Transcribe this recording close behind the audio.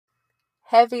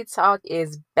Heavy Talk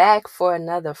is back for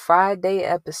another Friday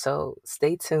episode.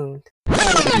 Stay tuned.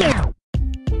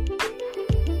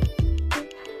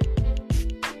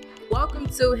 Welcome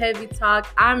to Heavy Talk.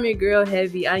 I'm your girl,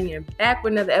 Heavy. I am back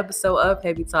with another episode of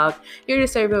Heavy Talk. Here to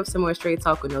serve up some more straight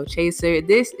talk with no chaser.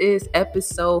 This is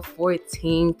episode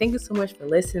 14. Thank you so much for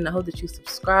listening. I hope that you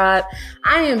subscribe.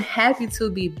 I am happy to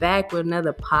be back with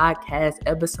another podcast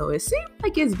episode. It seems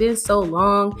like it's been so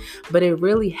long, but it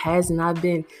really hasn't. I've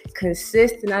been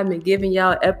consistent. I've been giving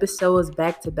y'all episodes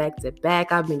back to back to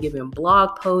back. I've been giving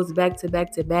blog posts back to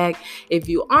back to back. If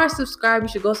you aren't subscribed, you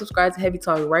should go subscribe to Heavy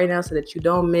Talk right now so that you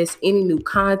don't miss any new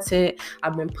content.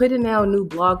 I've been putting out new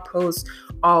blog posts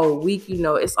all week.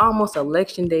 It's almost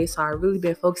election day, so I've really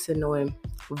been focusing on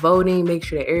voting, make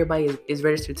sure that everybody is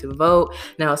registered to vote.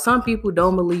 Now, some people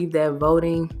don't believe that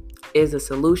voting is a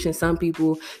solution. Some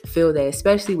people feel that,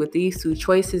 especially with these two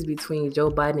choices between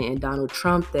Joe Biden and Donald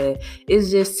Trump, that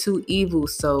it's just too evil.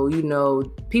 So,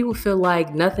 people feel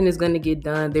like nothing is going to get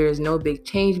done. There is no big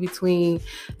change between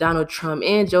Donald Trump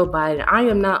and Joe Biden. I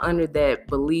am not under that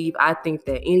belief. I think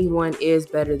that anyone is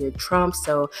better than Trump.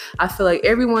 So I feel like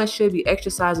everyone should be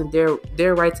exercising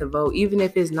their right to vote, even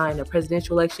if it's not in a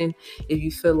presidential election. If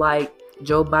you feel like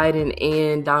Joe Biden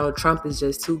and Donald Trump is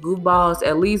just two goofballs,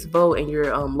 at least vote in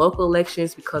your local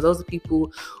elections, because those are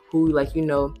people who,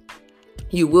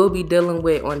 you will be dealing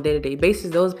with on a day-to-day basis.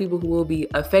 Those people who will be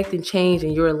affecting change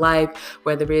in your life,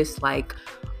 whether it's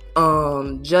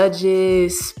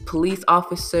judges, police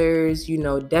officers,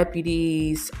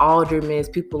 deputies, aldermen,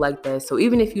 people like that. So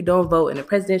even if you don't vote in a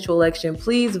presidential election,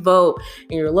 please vote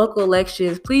in your local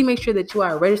elections. Please make sure that you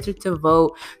are registered to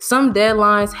vote. Some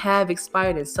deadlines have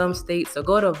expired in some states, so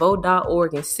go to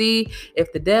vote.org and see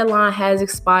if the deadline has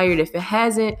expired. If it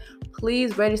hasn't,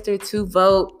 please register to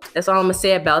vote. That's all I'm going to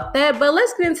say about that. But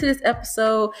let's get into this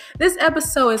episode. This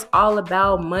episode is all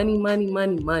about money, money,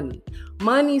 money, money.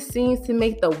 Money seems to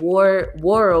make the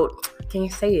world,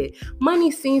 can't say it. Money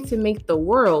seems to make the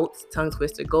world, tongue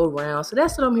twister, go round. So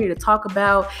that's what I'm here to talk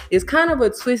about. It's kind of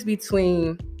a twist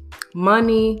between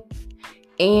money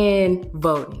and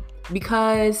voting.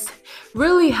 Because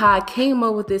really how I came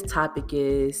up with this topic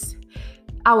is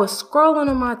I was scrolling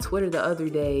on my Twitter the other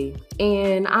day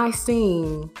and I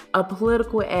seen a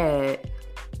political ad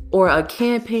or a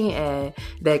campaign ad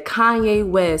that Kanye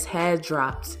West had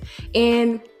dropped.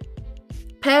 And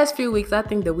past few weeks, I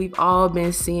think that we've all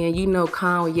been seeing,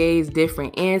 Kanye's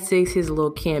different antics, his little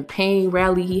campaign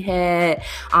rally he had.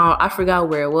 I forgot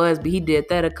where it was, but he did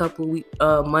that a couple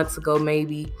months ago,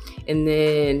 maybe. And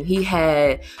then he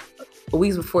had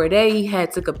weeks before that, he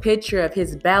had took a picture of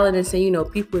his ballot and saying,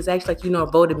 people is actually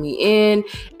voted me in,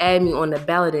 add me on the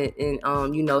ballot in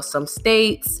some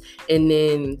states. And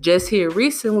then just here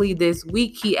recently this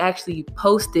week, he actually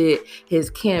posted his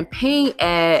campaign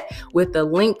ad with a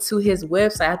link to his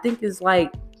website. I think it's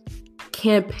like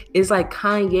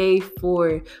Kanye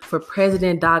for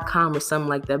president.com or something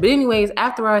like that. But anyways,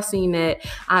 after I seen that,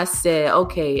 I said,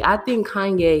 okay, I think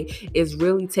Kanye is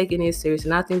really taking it serious,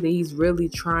 and I think that he's really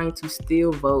trying to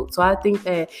steal votes. So I think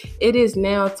that it is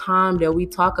now time that we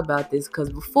talk about this, because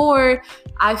before,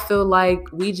 I feel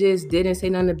like we just didn't say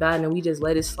nothing about it and we just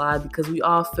let it slide, because we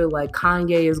all feel like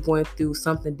Kanye is going through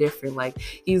something different. Like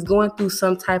he's going through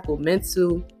some type of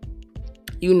mental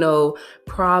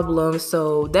problems.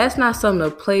 So that's not something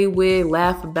to play with,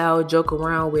 laugh about, joke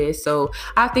around with. So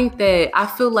I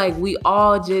feel like we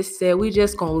all just said we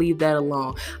just gonna leave that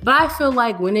alone. But I feel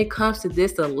like when it comes to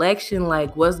this election,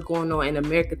 like what's going on in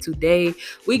America today,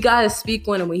 we gotta speak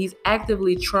on it when he's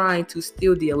actively trying to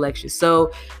steal the election.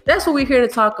 So that's what we're here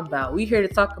to talk about. We're here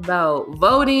to talk about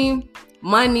voting,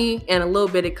 money, and a little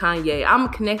bit of Kanye. I'm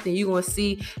connecting. You're gonna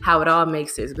see how it all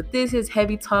makes sense. But this is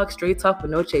Heavy Talk, straight talk with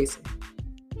no chasing.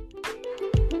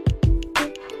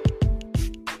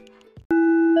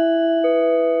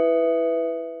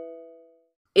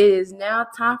 It is now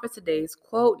time for today's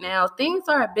quote. Now, things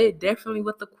are a bit differently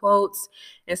with the quotes.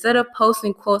 Instead of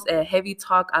posting quotes at Heavy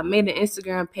Talk, I made an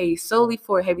Instagram page solely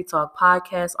for Heavy Talk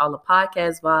Podcast, all the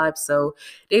podcast vibes. So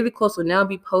daily quotes will now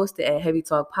be posted at Heavy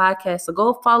Talk Podcast. So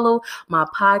go follow my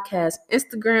podcast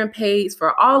Instagram page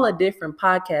for all the different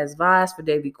podcast vibes, for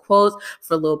daily quotes,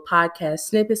 for little podcast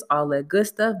snippets, all that good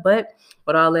stuff. But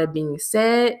with all that being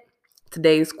said,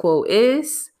 today's quote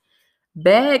is,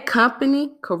 bad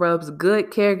company corrupts good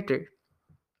character.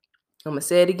 I'm going to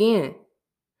say it again.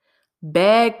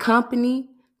 Bad company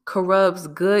corrupts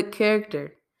good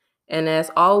character. And as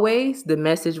always, the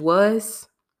message was,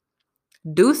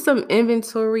 do some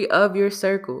inventory of your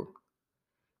circle.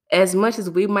 As much as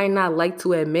we might not like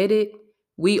to admit it,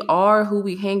 we are who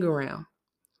we hang around.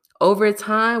 Over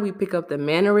time, we pick up the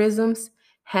mannerisms,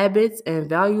 habits, and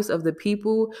values of the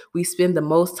people we spend the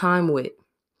most time with.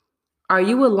 Are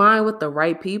you aligned with the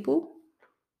right people?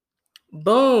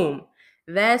 Boom.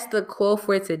 That's the quote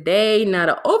for today. Now,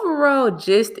 the overall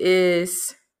gist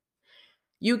is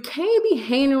you can't be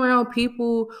hanging around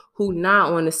people who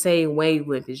not on the same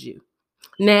wavelength as you.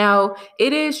 Now,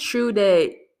 it is true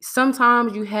that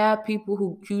sometimes you have people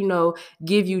who,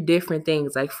 give you different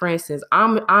things. Like, for instance,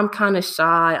 I'm kind of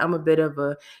shy. I'm a bit of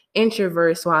a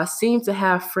introvert, so I seem to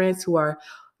have friends who are,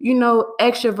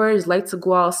 extroverts, like to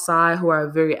go outside, who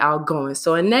are very outgoing.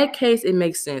 So in that case, it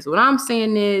makes sense. What I'm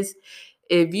saying is,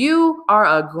 if you are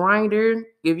a grinder,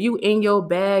 if you in your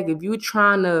bag, if you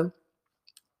trying to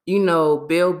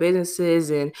build businesses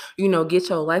and, get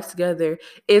your life together,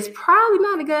 it's probably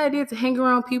not a good idea to hang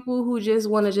around people who just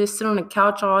want to just sit on the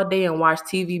couch all day and watch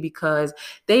TV, because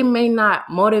they may not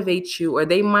motivate you, or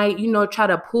they might, try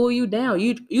to pull you down.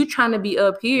 You trying to be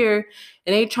up here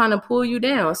and they trying to pull you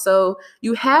down. So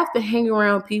you have to hang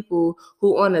around people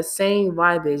who on the same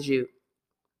vibe as you.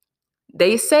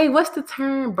 They say, what's the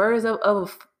term? Birds of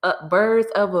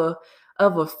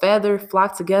a feather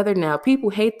flock together. Now, people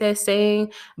hate that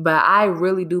saying, but I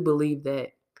really do believe that.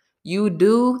 You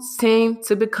do seem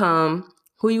to become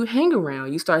who you hang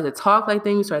around. You start to talk like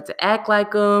them. You start to act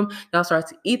like them. Y'all start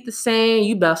to eat the same.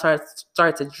 You about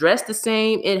start to dress the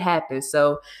same. It happens.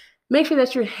 So make sure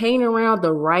that you're hanging around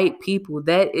the right people.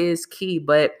 That is key.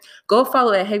 But go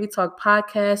follow at Heavy Talk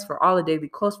Podcast for all the daily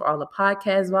quotes, for all the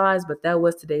podcast vibes. But that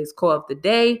was today's quote of the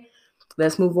day.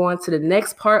 Let's move on to the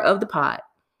next part of the pod.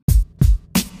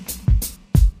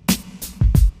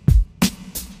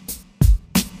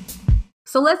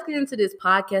 So let's get into this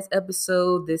podcast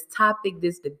episode, this topic,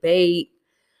 this debate.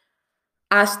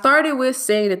 I started with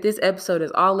saying that this episode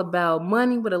is all about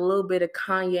money with a little bit of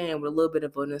Kanye and with a little bit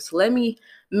of bonus. So let me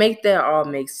make that all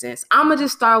make sense. I'm gonna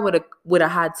just start with a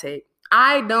hot take.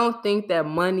 I don't think that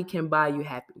money can buy you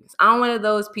happiness. I'm one of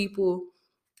those people.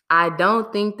 I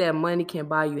don't think that money can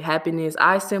buy you happiness.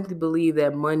 I simply believe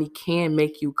that money can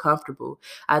make you comfortable.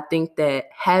 I think that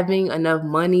having enough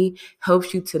money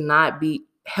helps you to not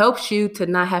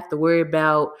have to worry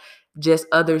about just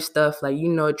other stuff, like,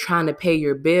 trying to pay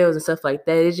your bills and stuff like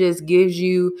that. It just gives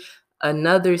you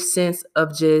another sense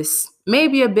of just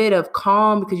maybe a bit of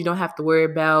calm, because you don't have to worry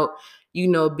about,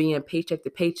 being paycheck to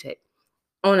paycheck.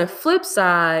 On the flip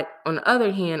side, on the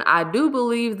other hand, I do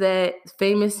believe that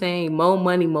famous saying, more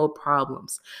money, more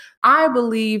problems. I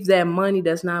believe that money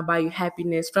does not buy you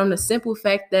happiness, from the simple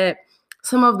fact that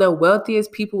some of the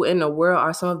wealthiest people in the world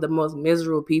are some of the most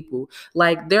miserable people.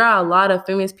 Like, there are a lot of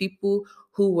famous people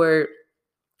who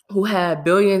have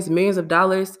billions, millions of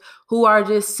dollars, who are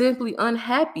just simply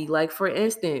unhappy. Like, for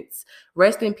instance,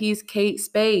 rest in peace, Kate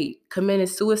Spade committed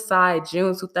suicide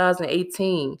June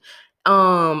 2018.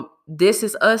 This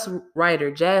Is Us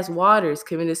writer Jazz Waters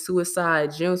committed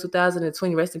suicide June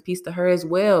 2020. Rest in peace to her as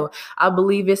well. I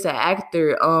believe it's an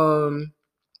actor,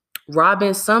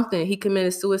 Robin something. He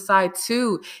committed suicide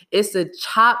too. It's a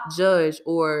Chopped judge,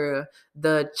 or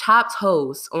the Chopped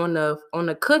host on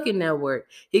the Cooking Network.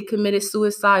 He committed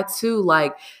suicide too.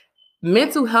 Like,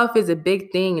 mental health is a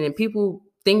big thing, and then people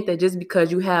think that just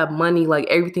because you have money, like,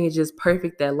 everything is just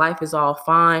perfect, that life is all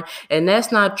fine, and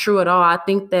that's not true at all. I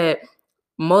think that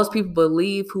most people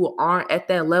believe, who aren't at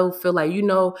that level, feel like,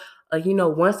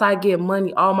 once I get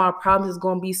money, all my problems is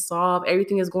going to be solved.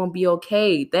 Everything is going to be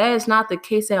okay. That is not the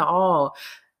case at all.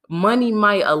 Money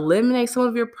might eliminate some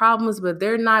of your problems, but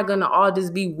they're not going to all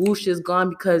just be whoosh, is gone,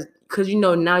 because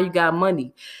now you got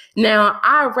money. Now,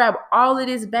 I wrap all of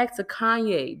this back to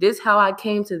Kanye. This is how I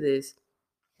came to this.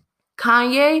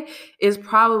 Kanye is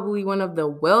probably one of the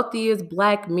wealthiest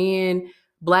black men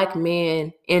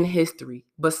in history,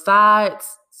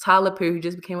 besides Tyler Perry, who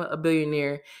just became a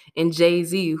billionaire, and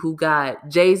Jay-Z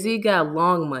got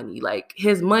long money. Like,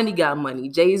 his money got money.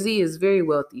 Jay-Z is very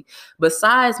wealthy.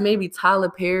 Besides maybe Tyler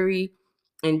Perry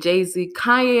and Jay-Z,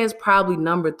 Kanye is probably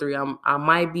number 3. I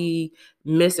might be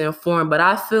misinformed, but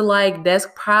I feel like that's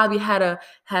probably how the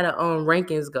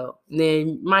rankings go. And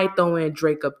then might throw in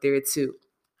Drake up there too.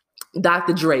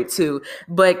 Dr. Dre too.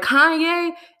 But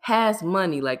Kanye has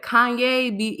money. Like,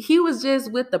 he was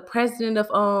just with the president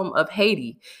of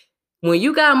Haiti. When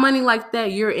you got money like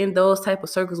that, you're in those type of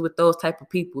circles with those type of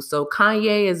people. So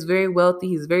Kanye is very wealthy.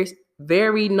 He's very,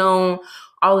 very known,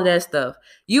 all of that stuff.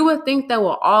 You would think that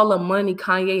with all the money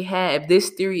Kanye had, if this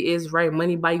theory is right,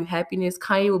 money buy you happiness,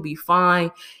 Kanye will be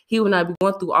fine. He will not be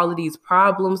going through all of these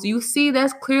problems. You see,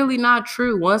 that's clearly not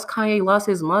true. Once Kanye lost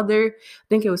his mother, I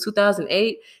think it was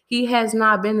 2008, he has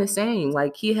not been the same.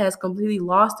 Like, he has completely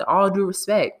lost it, all due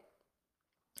respect.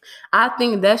 I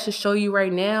think that should show you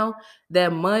right now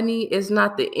that money is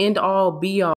not the end all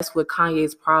be all. That's what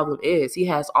Kanye's problem is. He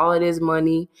has all of this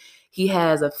money. He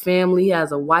has a family, he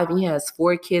has a wife, and he has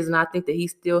 4 kids. And I think that he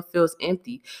still feels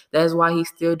empty. That's why he's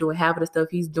still doing half of the stuff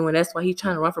he's doing. That's why he's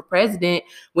trying to run for president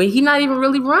when he's not even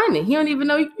really running. He don't even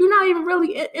know you're not even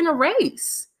really in a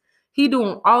race. He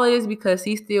doing all of this because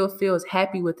he still feels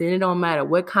happy with it. It don't matter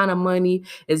what kind of money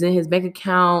is in his bank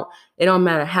account. It don't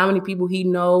matter how many people he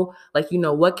know,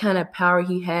 what kind of power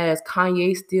he has.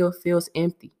 Kanye still feels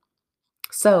empty.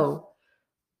 So,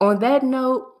 on that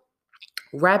note,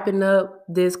 wrapping up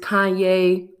this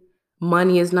Kanye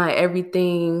money is not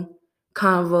everything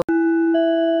convo.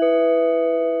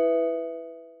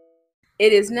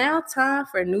 It is now time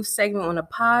for a new segment on the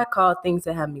pod called Things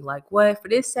That Have Me Like What. For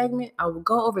this segment, I will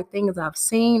go over things I've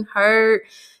seen, heard,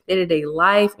 day-to-day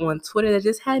life on Twitter that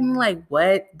just had me like,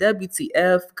 what?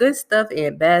 WTF, good stuff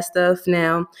and bad stuff.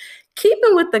 Now,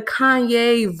 keeping with the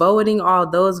Kanye voting, all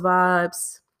those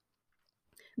vibes,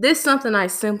 this is something I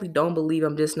simply don't believe.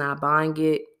 I'm just not buying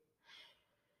it.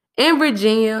 In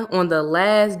Virginia, on the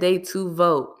last day to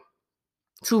vote,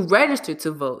 to register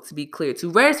to vote, to be clear, to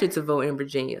register to vote in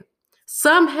Virginia,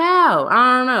 somehow,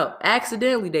 I don't know,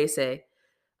 accidentally, they say,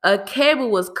 a cable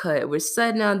was cut, which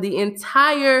shut down the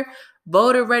entire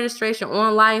voter registration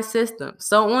online system.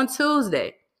 So on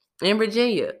Tuesday in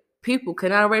Virginia, people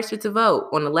could not register to vote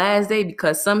on the last day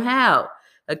because somehow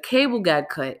a cable got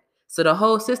cut. So the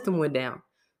whole system went down.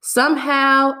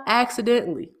 Somehow,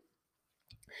 accidentally.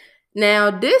 Now,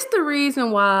 this the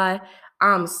reason why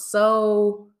I'm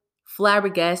so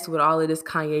flabbergasted with all of this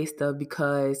Kanye stuff,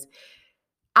 because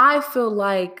I feel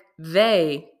like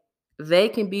they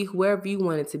can be whoever you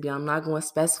want it to be. I'm not going to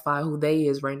specify who they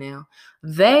is right now.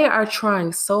 They are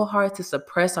trying so hard to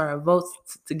suppress our votes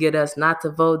to get us not to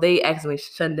vote. They actually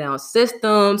shut down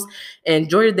systems. In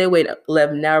Georgia, they wait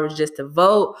 11 hours just to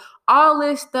vote. All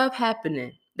this stuff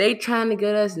happening. They trying to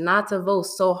get us not to vote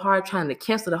so hard, trying to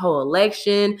cancel the whole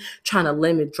election, trying to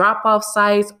limit drop-off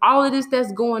sites, all of this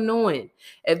that's going on.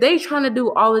 If they trying to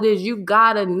do all of this, you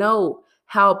gotta know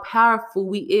how powerful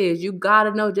we is. You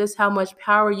gotta know just how much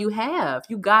power you have.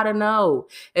 You gotta know.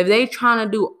 If they trying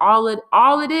to do all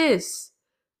of this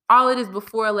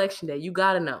before election day, you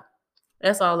gotta know.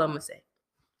 That's all I'm gonna say.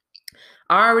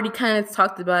 I already kind of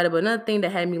talked about it, but another thing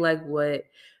that had me like, what?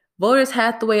 Voters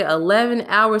have to wait 11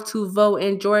 hours to vote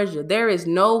in Georgia. There is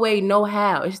no way, no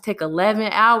how. It should take 11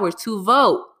 hours to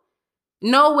vote.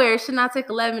 Nowhere. It should not take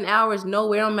 11 hours.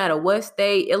 Nowhere. No matter what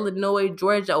state, Illinois,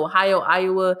 Georgia, Ohio,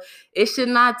 Iowa. It should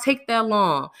not take that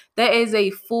long. That is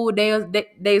a full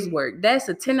day's work. That's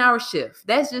a 10-hour shift.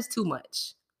 That's just too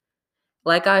much.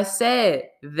 Like I said,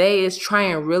 they is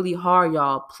trying really hard,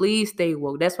 y'all. Please stay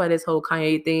woke. That's why this whole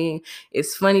Kanye thing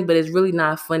is funny, but it's really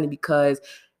not funny because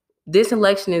this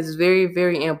election is very,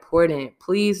 very important.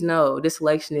 Please know this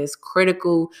election is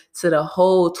critical to the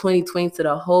whole 2020, to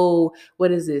the whole,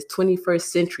 21st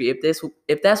century,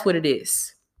 if that's what it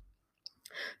is.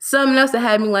 Something else that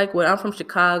had me like, well, I'm from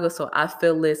Chicago, so I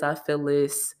feel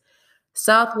this.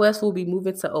 Southwest will be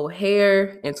moving to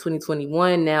O'Hare in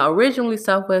 2021. Now, originally,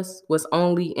 Southwest was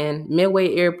only in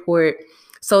Midway Airport.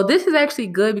 So this is actually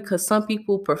good because some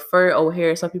people prefer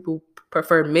O'Hare, some people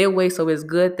prefer Midway, so it's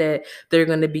good that they're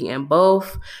going to be in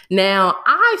both. Now,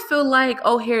 I feel like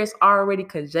O'Hare is already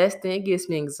congested. It gives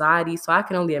me anxiety, so I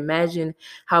can only imagine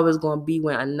how it's going to be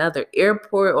when another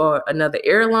airport or another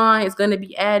airline is going to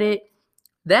be added.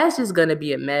 That's just going to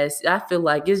be a mess. I feel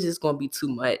like it's just going to be too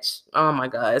much. Oh my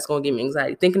God, it's going to give me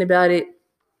anxiety thinking about it.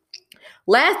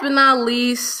 Last but not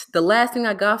least, the last thing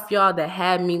I got for y'all that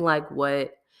had me like,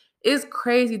 what? It's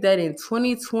crazy that in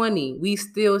 2020, we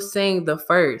still saying the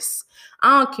first.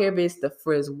 I don't care if it's the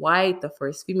first white, the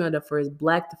first female, the first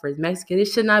black, the first Mexican. It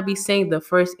should not be saying the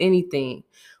first anything.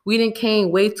 We done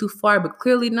came way too far, but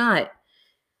clearly not.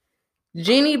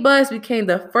 Jeannie Buss became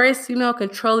the first female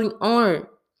controlling owner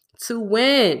to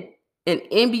win an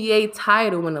NBA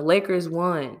title when the Lakers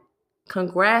won.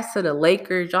 Congrats to the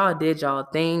Lakers. Y'all did y'all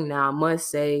thing. Now, I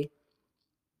must say,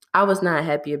 I was not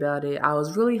happy about it. I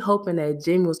was really hoping that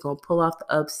Jimmy was going to pull off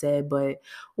the upset, but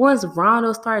once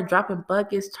Rondo started dropping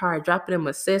buckets, started dropping them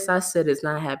assists, I said it's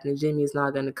not happening. Jimmy is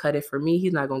not going to cut it for me.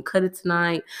 He's not going to cut it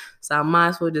tonight. So I might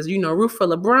as well just, root for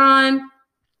LeBron.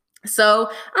 So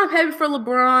I'm happy for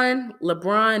LeBron.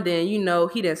 LeBron, then,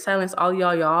 he didn't silence all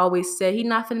y'all. Y'all always said he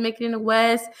not finna make it in the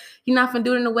West. He not finna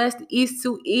do it in the West. The East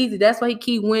too easy. That's why he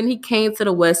keep winning. He came to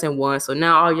the West and won. So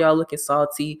now all y'all looking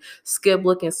salty. Skip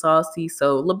looking saucy.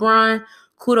 So LeBron,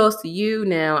 kudos to you.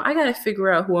 Now I gotta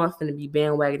figure out who I'm finna be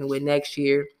bandwagoning with next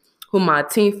year. Who my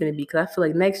team finna be. Because I feel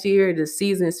like next year the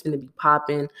season is finna be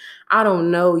popping. I don't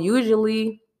know.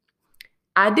 Usually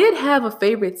I did have a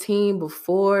favorite team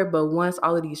before, but once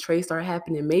all of these trades started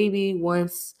happening, maybe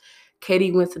once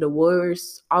Katie went to the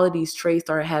Warriors, all of these trades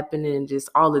started happening and just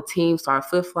all the teams started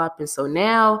flip-flopping. So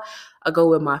now I go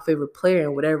with my favorite player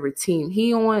and whatever team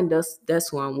he on, that's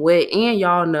who I'm with. And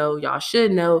y'all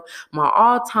should know, my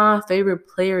all-time favorite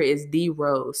player is D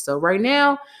Rose. So right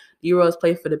now, D Rose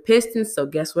plays for the Pistons. So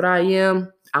guess what I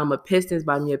am? I'm a Pistons.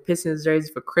 Buy me a Pistons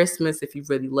jersey for Christmas if you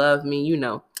really love me,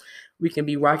 we can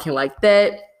be rocking like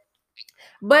that.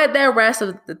 But that wraps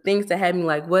up the things that had me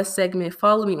like what segment.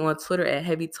 Follow me on Twitter at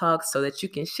Heavy Talk so that you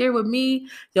can share with me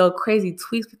your crazy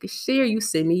tweets. We can share. You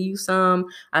send me you some,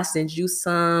 I send you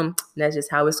some. That's just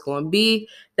how it's going to be.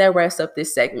 That wraps up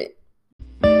this segment.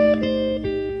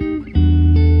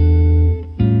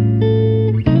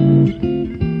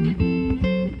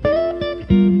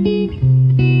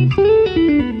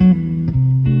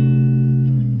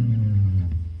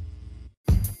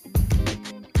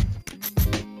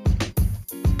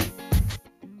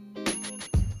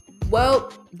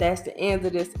 Well, that's the end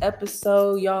of this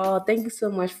episode, y'all. Thank you so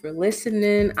much for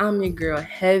listening. I'm your girl,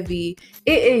 Heavy.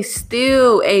 It is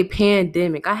still a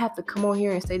pandemic. I have to come on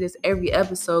here and say this every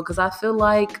episode because I feel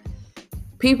like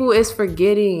people is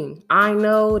forgetting. I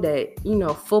know that,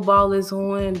 football is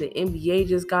on. The NBA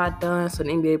just got done. So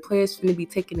the NBA players finna be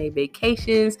taking their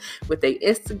vacations with their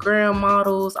Instagram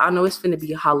models. I know it's finna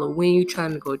be Halloween. You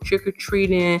trying to go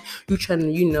trick-or-treating. You trying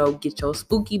to, get your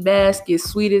spooky basket,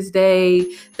 Sweetest Day,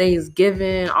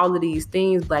 Thanksgiving, all of these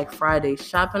things, Black Friday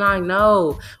shopping. I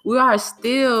know we are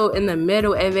still in the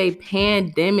middle of a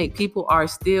pandemic. People are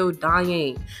still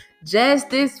dying. Just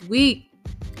this week,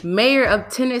 Mayor of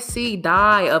Tennessee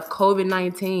died of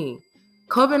COVID-19.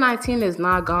 COVID-19 is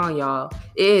not gone, y'all.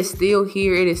 It is still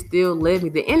here. It is still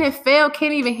living. The NFL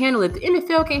can't even handle it. The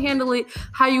NFL can't handle it.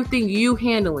 How you think you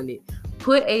handling it?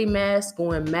 Put a mask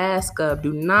on, mask up.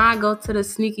 Do not go to the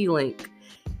sneaky link.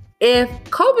 If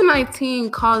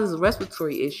COVID-19 causes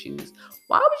respiratory issues,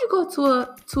 why would you go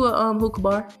to a hookah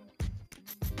bar?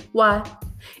 Why?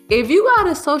 If you got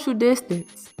a social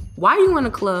distance, why you in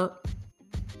a club?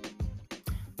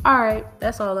 All right,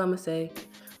 that's all I'm going to say.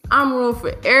 I'm rooting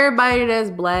for everybody that's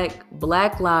black.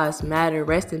 Black Lives Matter.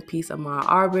 Rest in peace, Ahmaud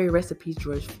Arbery. Rest in peace,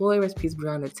 George Floyd. Rest in peace,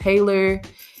 Breonna Taylor.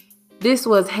 This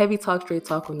was Heavy Talk, Straight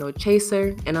Talk with no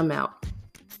chaser, and I'm out.